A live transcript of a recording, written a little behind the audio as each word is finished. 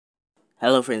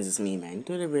Hello friends, it's me man.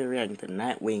 Today we're reacting to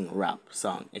Nightwing Rap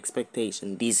Song,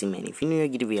 Expectation, DC man. If you're new, you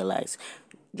get to realize,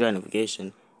 join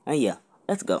notification, and yeah,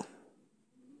 let's go.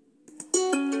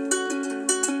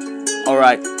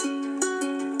 Alright,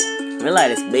 we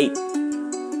like this beat.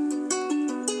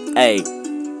 Hey.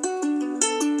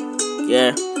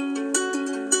 Yeah.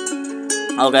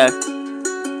 Okay.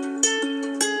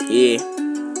 Yeah.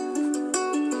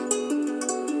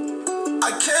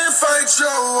 I can't fight your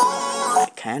war. I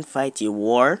can't fight your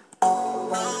war.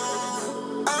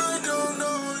 I don't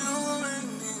know you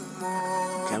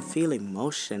anymore. Can feel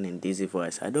emotion in Dizzy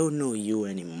voice. I don't know you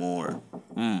anymore.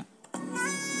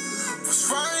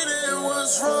 What's right and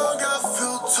what's wrong, I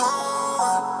feel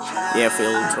torn. Yeah,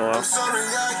 feel torn. I'm sorry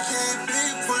I can't be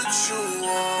what you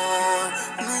want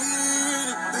me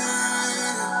to be.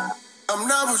 I'm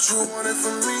not what you wanted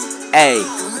from me. Hey.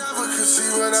 You never could see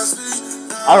what I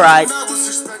see. Alright. That was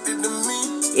expected to me.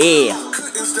 Yeah.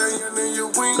 Couldn't stay under your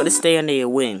wing. Couldn't stay under your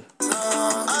wing.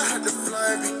 I had to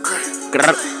fly and be great. Grr. I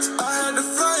had to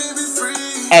fly and be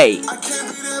free. Hey. I can't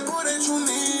be that boy that you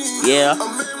need. Yeah. A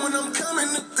man when I'm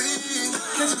coming to be.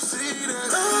 Can't you see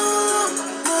that?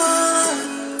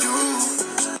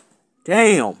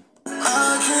 Damn. I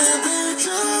can't be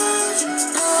just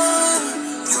like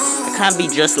you. I can't be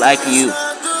just like you.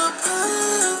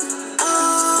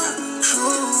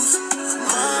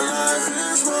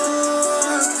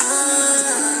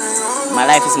 My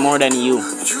life is more than you.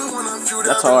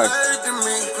 That's hard.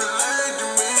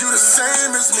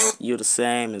 You the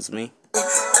same as me.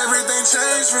 Everything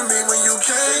changed for me when you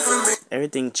came for me.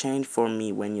 Everything changed for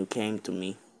me when you came to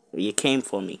me. You came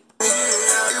for me.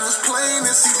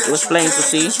 It was plain to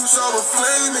see. You saw a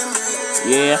flame in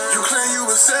me. Yeah. You claim you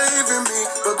were saving me,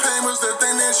 but pain was the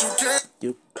thing that you gave.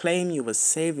 You claim you were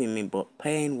saving me, but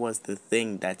pain was the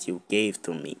thing that you gave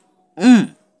to me.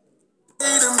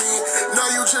 No,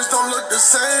 you just don't look the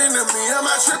same to me. Am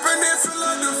I tripping? It feel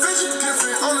like the vision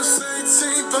different. On the same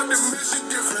team, but the mission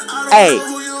different. I don't know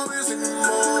who you is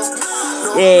anymore.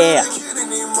 No, yeah.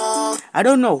 Anymore. I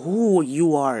don't know who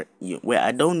you are.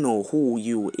 I don't know who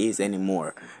you is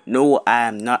anymore. No, I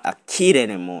am not a kid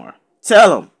anymore.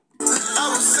 Tell him. I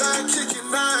was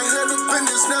sidekicking, now I had no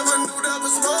business. Never knew that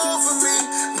was more for me.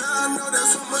 Now I know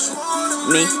there's so much more to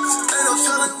me. Ain't no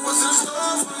telling what's in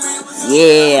store for me.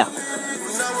 Yeah.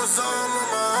 When I was all on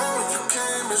my own, you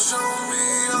came and showed me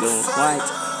how to fight.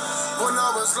 When I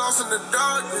was lost in the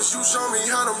darkness, you showed me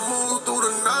how to move through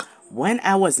the night. When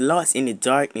I was lost in the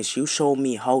darkness, you showed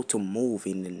me how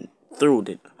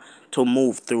to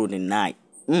move through the night.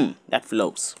 That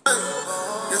flows.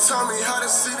 You taught me how to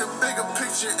see the bigger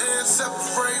picture and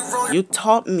separate wrong. You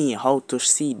taught me how to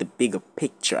see the bigger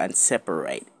picture and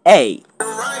separate. Hey.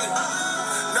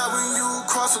 Now when you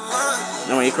cross a line.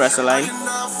 Now when you cross a line.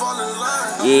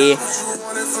 Yeah.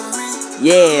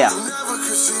 Yeah.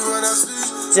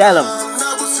 Tell him.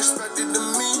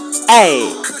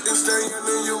 Hey.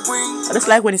 That's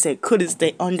like when he said couldn't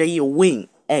stay under your wing.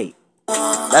 Hey.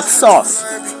 That's sauce.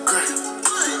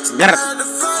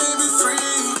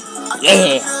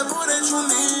 Yeah.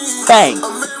 Bang.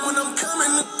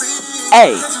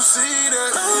 Hey.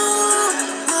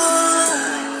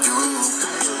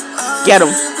 Get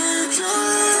him.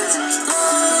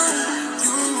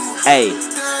 Hey.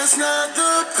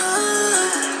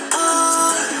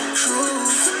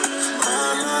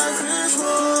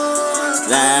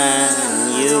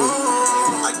 Than you.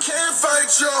 I can't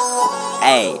fight your war.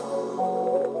 Hey.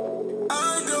 I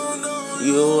don't know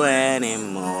you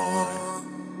anymore.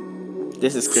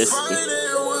 This is crispy.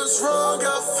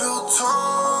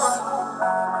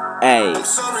 Hey.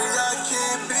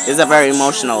 It's a very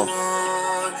emotional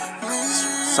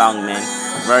song, man.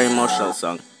 A very emotional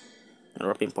song.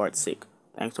 Rapping part 6.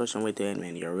 Thanks for watching with the end,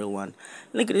 man. You're a real one.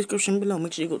 Link in the description below.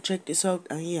 Make sure you go check this out.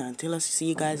 And yeah, until I see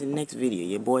you guys in the next video.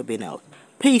 Your boy been out.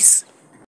 Peace.